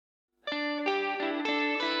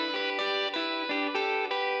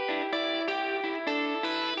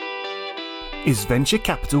Is venture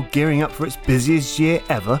capital gearing up for its busiest year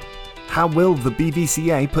ever? How will the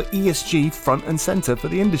BVCA put ESG front and centre for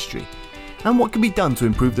the industry? And what can be done to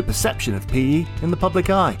improve the perception of PE in the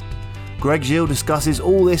public eye? Greg Gilles discusses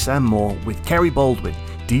all this and more with Kerry Baldwin,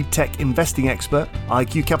 deep tech investing expert,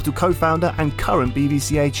 IQ Capital co-founder and current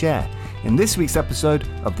BVCA chair, in this week's episode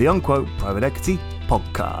of the Unquote Private Equity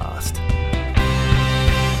Podcast.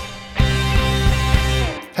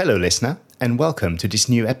 Hello listener, and welcome to this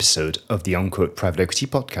new episode of the Unquote Private Equity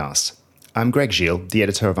Podcast. I'm Greg Gilles, the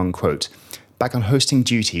editor of Unquote, back on hosting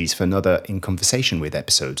duties for another In Conversation With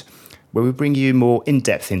episode, where we bring you more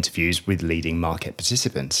in-depth interviews with leading market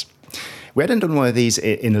participants. We hadn't done one of these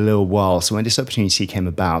in a little while, so when this opportunity came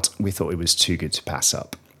about, we thought it was too good to pass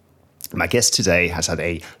up. My guest today has had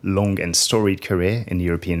a long and storied career in the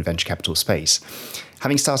European venture capital space.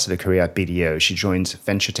 Having started a career at BDO, she joined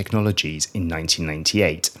Venture Technologies in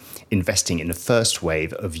 1998, investing in the first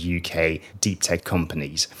wave of UK deep tech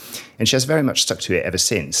companies. And she has very much stuck to it ever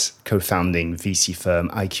since, co-founding VC firm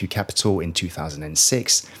IQ Capital in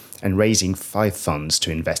 2006 and raising 5 funds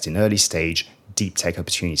to invest in early stage deep tech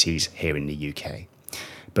opportunities here in the UK.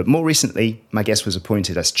 But more recently, my guest was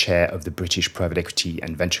appointed as chair of the British Private Equity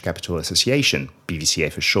and Venture Capital Association,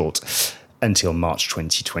 BVCA for short, until March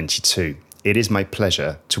 2022. It is my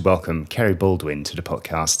pleasure to welcome Kerry Baldwin to the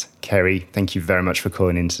podcast. Kerry, thank you very much for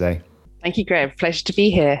calling in today. Thank you, Greg. Pleasure to be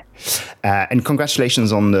here. And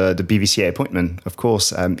congratulations on the BVCA appointment, of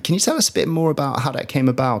course. Can you tell us a bit more about how that came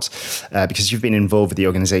about? Because you've been involved with the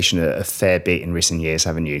organisation a fair bit in recent years,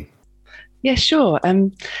 haven't you? Yeah, sure.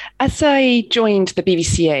 As I joined the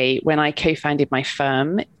BVCA when I co-founded my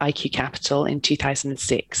firm, IQ Capital, in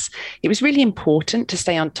 2006, it was really important to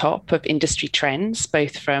stay on top of industry trends,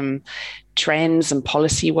 both from trends and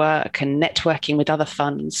policy work and networking with other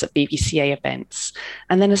funds at BVCA events.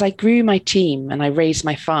 And then as I grew my team and I raised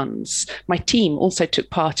my funds, my team also took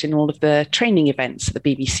part in all of the training events at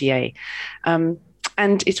the BVCA.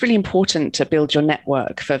 And it's really important to build your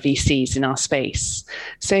network for VCs in our space.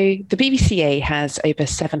 So the BVCA has over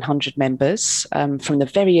 700 members, from the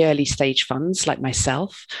very early stage funds like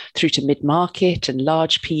myself through to mid-market and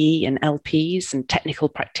large PE and LPs and technical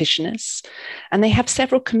practitioners. And they have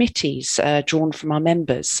several committees drawn from our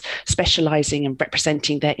members, specializing and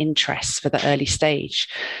representing their interests for the early stage.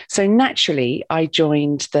 So naturally, I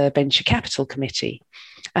joined the Venture Capital Committee.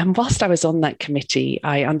 And whilst I was on that committee,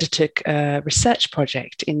 I undertook a research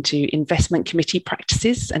project into investment committee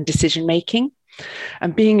practices and decision-making.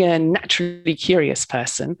 And being a naturally curious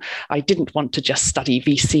person, I didn't want to just study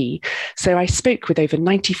VC. So I spoke with over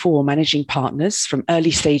 94 managing partners from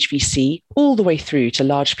early stage VC all the way through to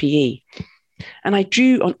large PE. And I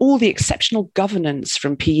drew on all the exceptional governance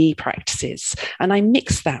from PE practices, and I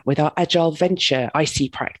mixed that with our agile venture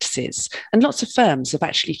IC practices. And lots of firms have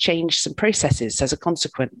actually changed some processes as a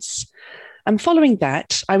consequence. And following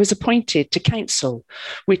that, I was appointed to Council,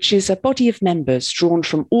 which is a body of members drawn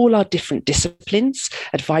from all our different disciplines,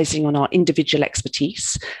 advising on our individual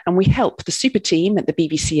expertise. And we help the super team at the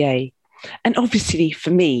BVCA. And obviously,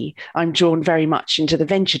 for me, I'm drawn very much into the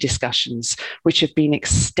venture discussions, which have been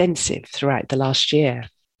extensive throughout the last year.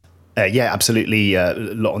 Yeah, absolutely. A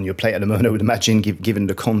lot on your plate at the moment, I would imagine, given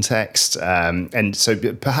the context. And so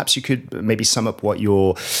perhaps you could maybe sum up what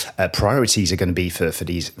your priorities are going to be for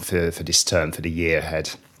this term, for the year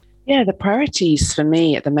ahead. Yeah, the priorities for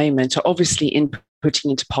me at the moment are obviously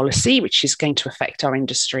inputting into policy, which is going to affect our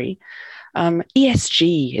industry.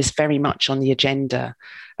 ESG is very much on the agenda.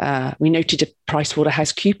 We noted a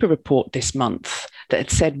PricewaterhouseCoopers report this month that had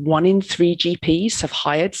said 1 in 3 GPs have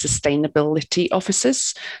hired sustainability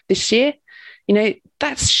officers this year. You know,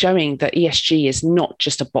 that's showing that ESG is not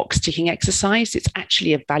just a box-ticking exercise, it's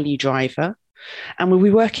actually a value driver. And we'll be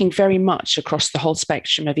working very much across the whole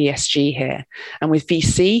spectrum of ESG here. And with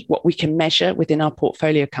VC, what we can measure within our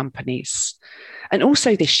portfolio companies. And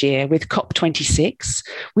also this year with COP26,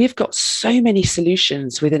 we've got so many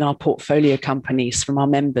solutions within our portfolio companies from our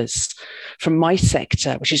members, from my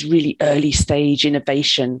sector, which is really early stage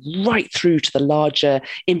innovation, right through to the larger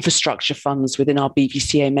infrastructure funds within our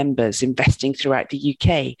BVCA members investing throughout the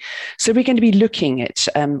UK. So we're going to be looking at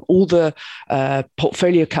all the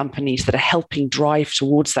portfolio companies that are helping drive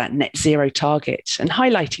towards that net zero target and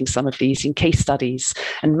highlighting some of these in case studies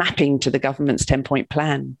and mapping to the government's 10-point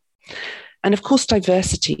plan. And of course,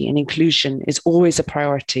 diversity and inclusion is always a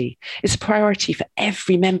priority. It's a priority for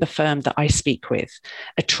every member firm that I speak with,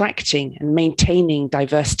 attracting and maintaining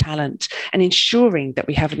diverse talent and ensuring that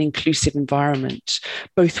we have an inclusive environment,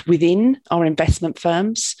 both within our investment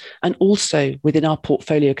firms and also within our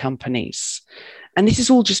portfolio companies. And this is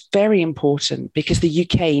all just very important because the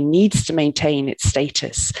UK needs to maintain its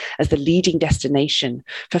status as the leading destination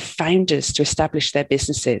for founders to establish their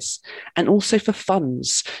businesses, and also for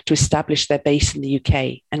funds to establish their base in the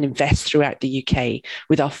UK and invest throughout the UK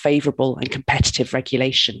with our favourable and competitive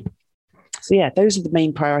regulation. So yeah, those are the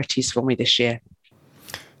main priorities for me this year.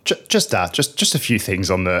 Just a few things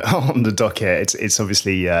on the docket. It's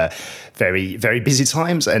obviously very, very busy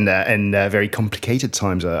times and very complicated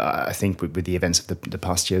times. I think with the events of the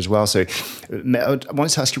past year as well. So I wanted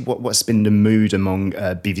to ask you what's been the mood among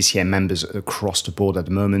BVCA members across the board at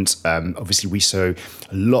the moment. Obviously, we saw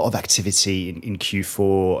a lot of activity in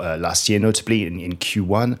Q4 last year, notably in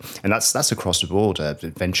Q1, and that's across the board.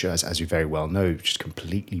 Venture, as you very well know, just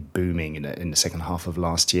completely booming in the second half of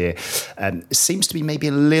last year. It seems to be maybe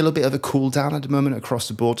a little bit of a cool down at the moment across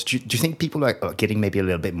the board. Do you think people are getting maybe a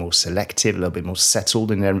little bit more selective, a little bit more settled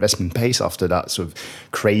in their investment pace after that sort of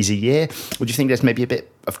crazy year? Or do you think there's maybe a bit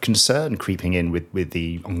of concern creeping in with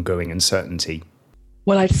the ongoing uncertainty?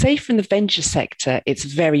 Well, I'd say from the venture sector, it's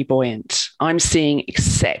very buoyant. I'm seeing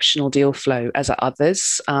exceptional deal flow, as are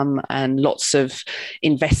others, and lots of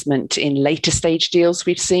investment in later stage deals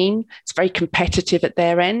we've seen. It's very competitive at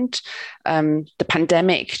their end. During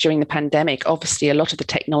the pandemic, obviously a lot of the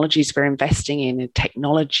technologies we're investing in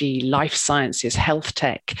technology, life sciences, health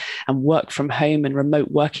tech, and work from home and remote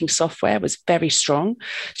working software was very strong.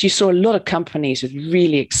 So you saw a lot of companies with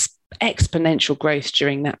really exponential growth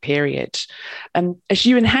during that period. As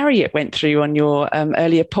you and Harriet went through on your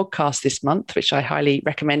earlier podcast this month, which I highly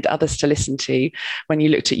recommend others to listen to when you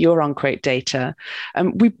looked at your Unquote data,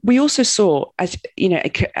 we also saw, as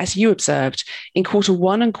you observed, in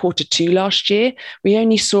Q1 and Q2 last year, we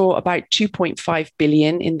only saw about 2.5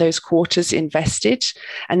 billion in those quarters invested.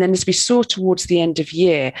 And then as we saw towards the end of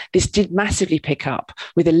year, this did massively pick up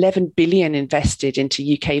with 11 billion invested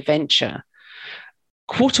into UK venture.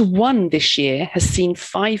 Q1 this year has seen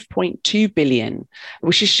 5.2 billion,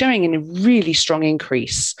 which is showing a really strong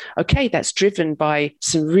increase. Okay, that's driven by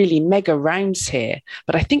some really mega rounds here,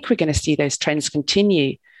 but I think we're going to see those trends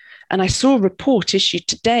continue. And I saw a report issued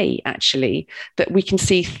today, actually, that we can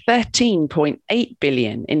see 13.8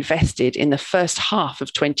 billion invested in the first half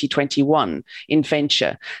of 2021 in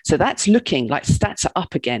venture. So that's looking like stats are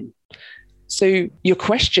up again. So your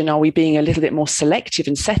question, are we being a little bit more selective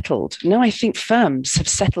and settled? No, I think firms have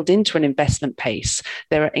settled into an investment pace.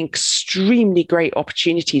 There are extremely great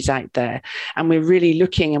opportunities out there. And we're really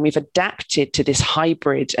looking, and we've adapted to this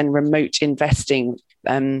hybrid and remote investing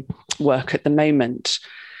work at the moment.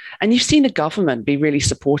 And you've seen the government be really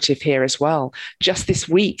supportive here as well. Just this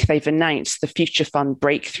week, they've announced the Future Fund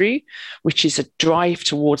Breakthrough, which is a drive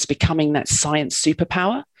towards becoming that science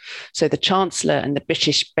superpower. So the Chancellor and the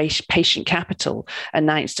British Patient Capital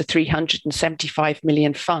announced a 375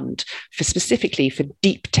 million fund specifically for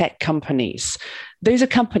deep tech companies. Those are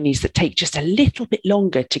companies that take just a little bit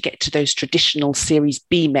longer to get to those traditional Series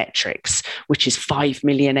B metrics, which is 5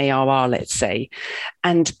 million ARR, let's say.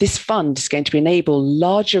 And this fund is going to enable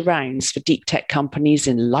larger rounds for deep tech companies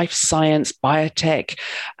in life science, biotech,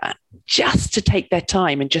 just to take their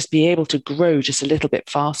time and just be able to grow just a little bit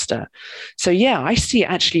faster. So yeah, I see it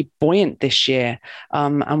actually buoyant this year,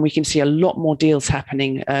 and we can see a lot more deals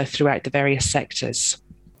happening throughout the various sectors.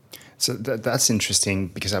 So that's interesting,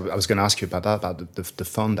 because I was going to ask you about that, about the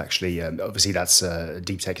fund actually. Obviously, that's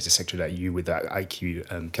deep tech is a sector that you with that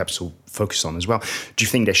IQ Capital focus on as well. Do you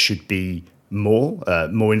think there should be more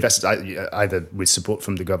invested, either with support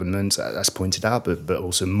from the government, as pointed out, but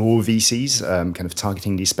also more VCs kind of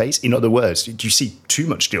targeting this space? In other words, do you see too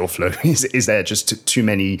much deal flow? Is there just too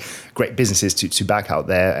many great businesses to back out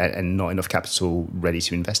there and not enough capital ready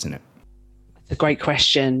to invest in it? A great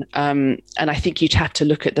question. And I think you'd have to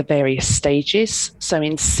look at the various stages. So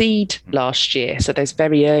in seed last year, so those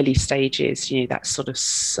very early stages, that sort of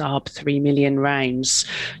sub 3 million rounds,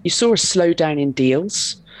 you saw a slowdown in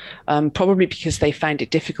deals. Probably because they found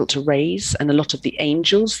it difficult to raise, and a lot of the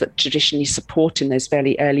angels that traditionally support in those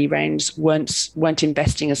very early rounds weren't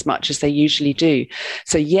investing as much as they usually do.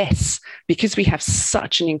 So yes, because we have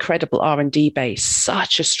such an incredible R&D base,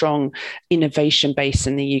 such a strong innovation base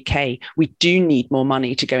in the UK, we do need more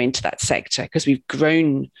money to go into that sector because we've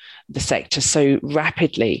grown the sector so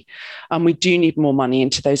rapidly. We do need more money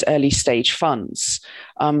into those early stage funds.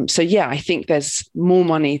 So yeah, I think there's more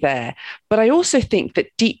money there. But I also think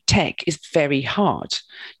that deep tech is very hard.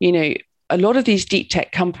 a lot of these deep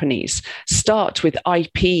tech companies start with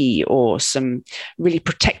IP or some really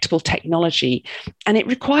protectable technology, and it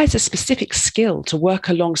requires a specific skill to work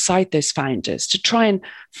alongside those founders to try and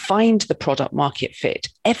find the product market fit,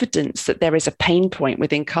 evidence that there is a pain point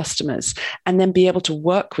within customers, and then be able to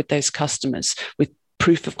work with those customers with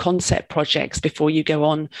proof of concept projects before you go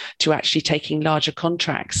on to actually taking larger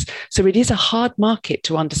contracts. So it is a hard market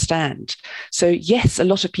to understand. So yes, a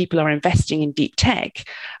lot of people are investing in deep tech.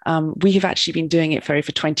 We have actually been doing it for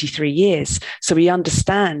over 23 years. So we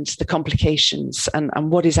understand the complications and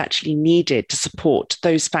what is actually needed to support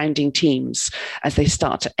those founding teams as they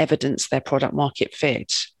start to evidence their product market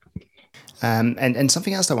fit. And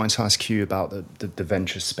something else I wanted to ask you about the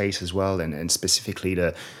venture space as well, and specifically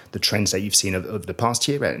the trends that you've seen over the past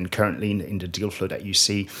year and currently in the deal flow that you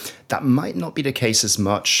see. That might not be the case as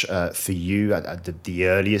much for you at the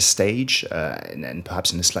earliest stage, and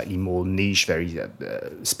perhaps in a slightly more niche, very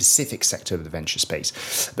specific sector of the venture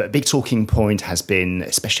space. But a big talking point has been,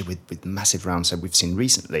 especially with massive rounds that we've seen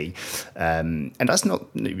recently, and that's not,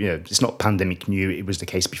 it's not pandemic new. It was the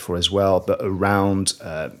case before as well, but around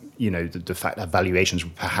the fact that valuations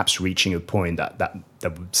were perhaps reaching a point that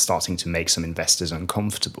were starting to make some investors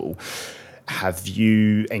uncomfortable. Have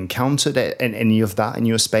you encountered any of that in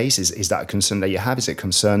your space? Is that a concern that you have? Is it a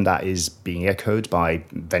concern that is being echoed by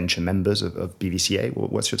venture members of BVCA?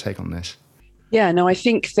 What's your take on this? Yeah, no, I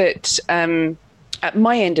think that at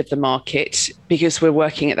my end of the market, because we're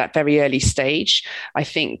working at that very early stage, I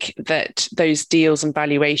think that those deals and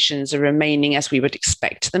valuations are remaining as we would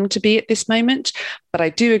expect them to be at this moment. But I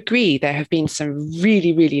do agree there have been some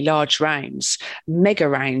really, really large rounds, mega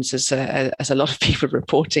rounds, as a lot of people are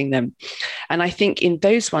reporting them. And I think in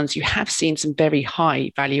those ones, you have seen some very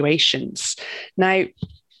high valuations. Now,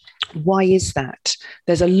 why is that?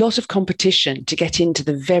 There's a lot of competition to get into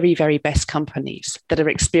the very, very best companies that are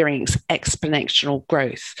experiencing exponential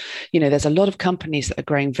growth. There's a lot of companies that are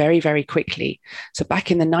growing very, very quickly. So back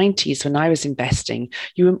in the 90s, when I was investing,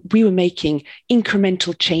 we were making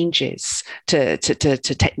incremental changes to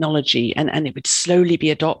technology, and it would slowly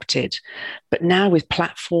be adopted. But now with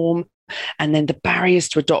platform and then the barriers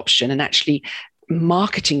to adoption and actually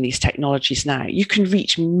marketing these technologies now, you can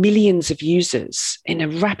reach millions of users in a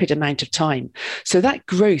rapid amount of time. So that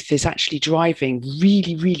growth is actually driving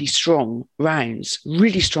really, really strong rounds,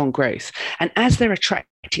 really strong growth. And as they're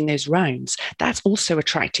attracting those rounds, that's also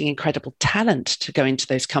attracting incredible talent to go into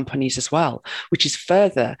those companies as well, which is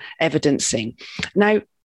further evidencing. Now,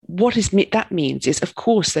 what that means is, of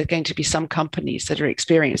course, there are going to be some companies that are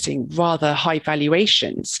experiencing rather high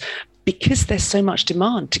valuations because there's so much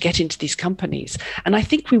demand to get into these companies. And I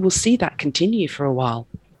think we will see that continue for a while.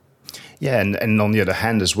 Yeah, and on the other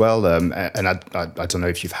hand as well, and I don't know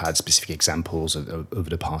if you've had specific examples over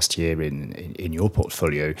the past year in your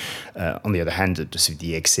portfolio. On the other hand,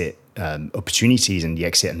 the exit opportunities and the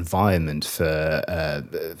exit environment for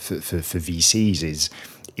VCs is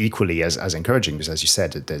equally as encouraging, because as you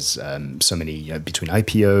said, there's so many between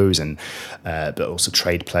IPOs and but also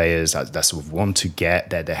trade players that sort of want to get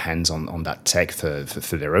their hands on that tech for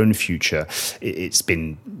their own future. It's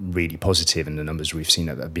been really positive, and the numbers we've seen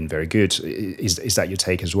have been very good. Is that your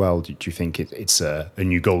take as well? Do you think it's a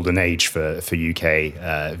new golden age for UK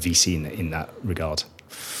VC in that regard?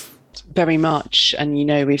 Very much. And,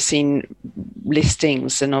 we've seen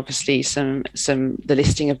listings, and obviously the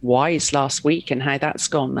listing of Wise last week and how that's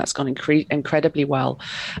gone incredibly well.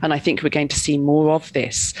 And I think we're going to see more of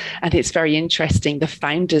this. And it's very interesting. The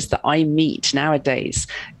founders that I meet nowadays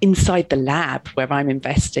inside the lab where I'm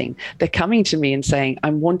investing, they're coming to me and saying,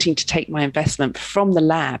 I'm wanting to take my investment from the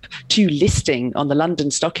lab to listing on the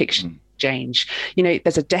London Stock Exchange.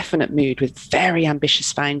 There's a definite mood with very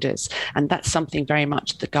ambitious founders, and that's something very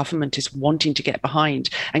much the government is wanting to get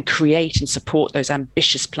behind and create and support those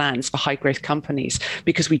ambitious plans for high growth companies,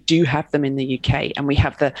 because we do have them in the UK, and we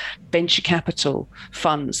have the venture capital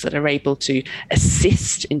funds that are able to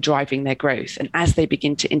assist in driving their growth. And as they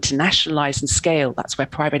begin to internationalize and scale, that's where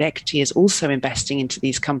private equity is also investing into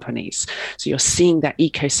these companies. So you're seeing that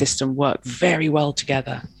ecosystem work very well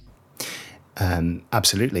together.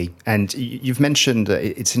 Absolutely. And you've mentioned,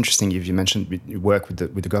 it's interesting, you mentioned you work with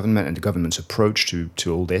the government and the government's approach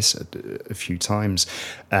to all this a few times.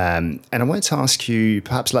 And I wanted to ask you,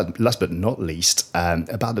 perhaps last but not least,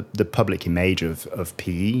 about the public image of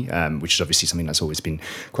PE, which is obviously something that's always been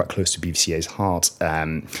quite close to BVCA's heart.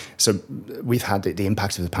 So we've had the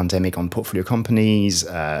impact of the pandemic on portfolio companies,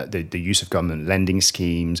 the use of government lending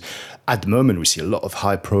schemes. At the moment, we see a lot of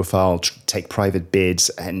high-profile take private bids,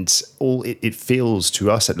 and all it it feels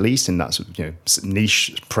to us, at least in that sort of,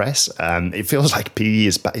 niche press, it feels like PE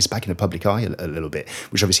is back in the public eye a little bit,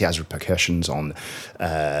 which obviously has repercussions on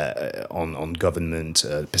government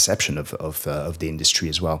perception of the industry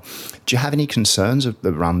as well. Do you have any concerns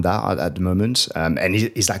around that at the moment? And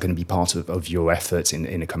is that going to be part of your efforts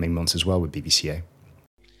in the coming months as well with BVCA?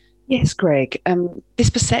 Yes, Greg. This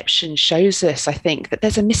perception shows us, I think, that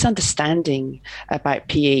there's a misunderstanding about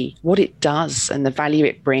PE, what it does and the value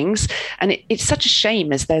it brings. And it's such a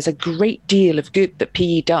shame, as there's a great deal of good that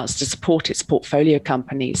PE does to support its portfolio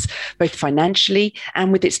companies, both financially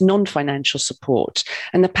and with its non-financial support.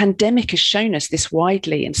 And the pandemic has shown us this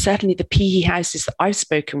widely, and certainly the PE houses that I've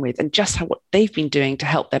spoken with, and just what they've been doing to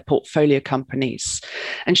help their portfolio companies.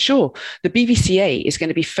 And sure, the BVCA is going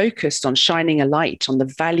to be focused on shining a light on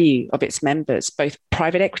the value of its members, both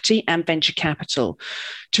private equity and venture capital,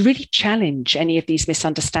 to really challenge any of these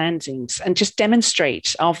misunderstandings and just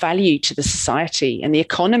demonstrate our value to the society and the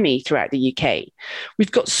economy throughout the UK.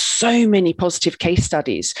 We've got so many positive case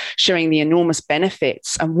studies showing the enormous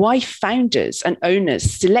benefits and why founders and owners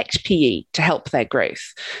select PE to help their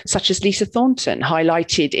growth, such as Lisa Thornton,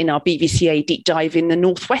 highlighted in our BVCA Deep Dive in the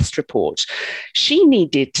Northwest report. She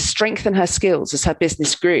needed to strengthen her skills as her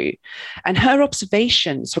business grew, and her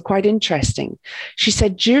observations were quite interesting. She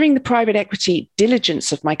said, during the private equity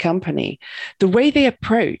diligence of my company, the way they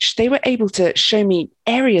approached, they were able to show me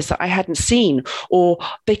areas that I hadn't seen, or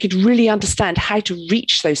they could really understand how to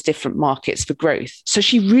reach those different markets for growth. So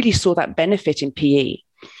she really saw that benefit in PE.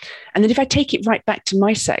 And then if I take it right back to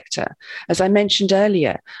my sector, as I mentioned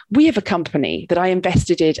earlier, we have a company that I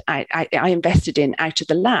invested in out of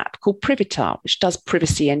the lab called Privitar, which does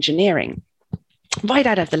privacy engineering, right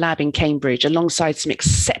out of the lab in Cambridge, alongside some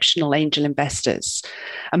exceptional angel investors.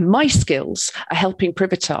 And my skills are helping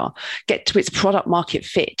Privitar get to its product market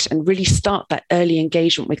fit and really start that early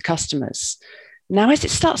engagement with customers. Now, as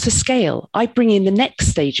it starts to scale, I bring in the next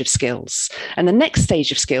stage of skills. And the next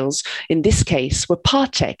stage of skills, in this case, were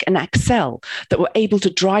Partech and Accel, that were able to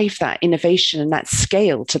drive that innovation and that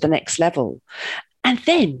scale to the next level. And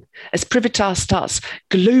then, as Privitar starts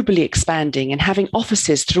globally expanding and having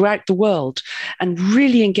offices throughout the world and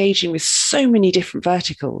really engaging with so many different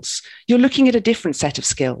verticals, you're looking at a different set of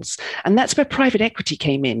skills. And that's where private equity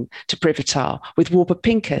came in to Privitar with Warburg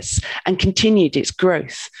Pincus and continued its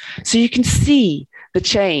growth. So you can see the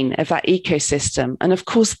chain of that ecosystem. And of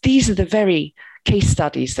course, these are the very case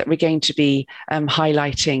studies that we're going to be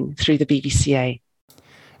highlighting through the BVCA.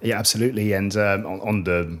 Yeah, absolutely. And on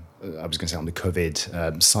the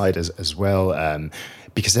COVID side as well,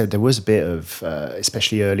 because there was a bit of,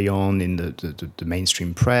 especially early on in the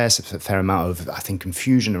mainstream press, a fair amount of, I think,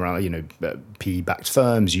 confusion around, PE-backed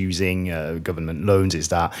firms using government loans. Is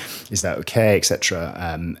that okay, etc.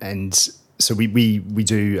 And so we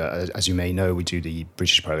do, as you may know, we do the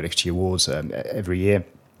British Private Equity Awards every year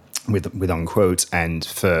with Unquote.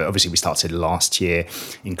 And obviously we started last year,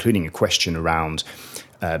 including a question around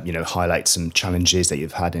highlight some challenges that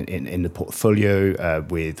you've had in the portfolio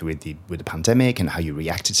with the pandemic, and how you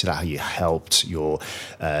reacted to that, how you helped your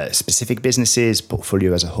specific businesses,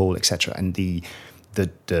 portfolio as a whole, etc. And the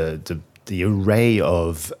array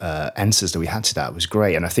of answers that we had to that was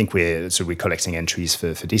great. And I think we're collecting entries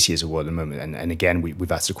for this year's award at the moment. And again,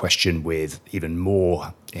 we've asked a question with even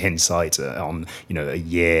more insight on a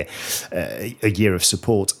year of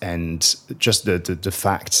support, and just the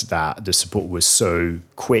fact that the support was so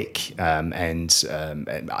quick, and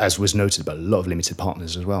as was noted by a lot of limited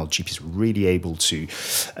partners as well, GPs were really able to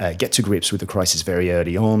get to grips with the crisis very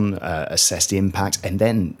early on, assess the impact, and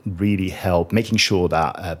then really help making sure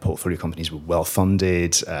that portfolio companies were well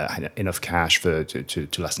funded, had enough cash to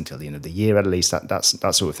last until the end of the year at least, that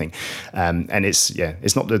sort of thing. And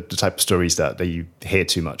it's not the type of stories that you hear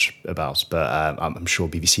too much about, but I'm sure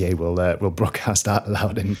BVCA will broadcast that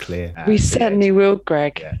loud and clear. We certainly will,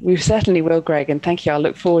 Greg. Yeah. We certainly will, Greg. And thank you. I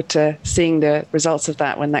look forward to seeing the results of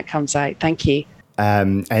that when that comes out. Thank you.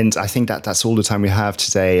 And I think that's all the time we have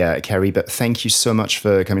today, Kerry. But thank you so much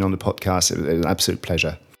for coming on the podcast. It was an absolute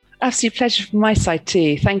pleasure. Absolute pleasure from my side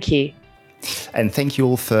too. Thank you. And thank you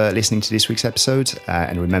all for listening to this week's episode.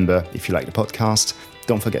 And remember, if you like the podcast,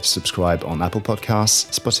 don't forget to subscribe on Apple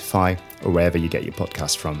Podcasts, Spotify, or wherever you get your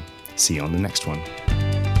podcasts from. See you on the next one.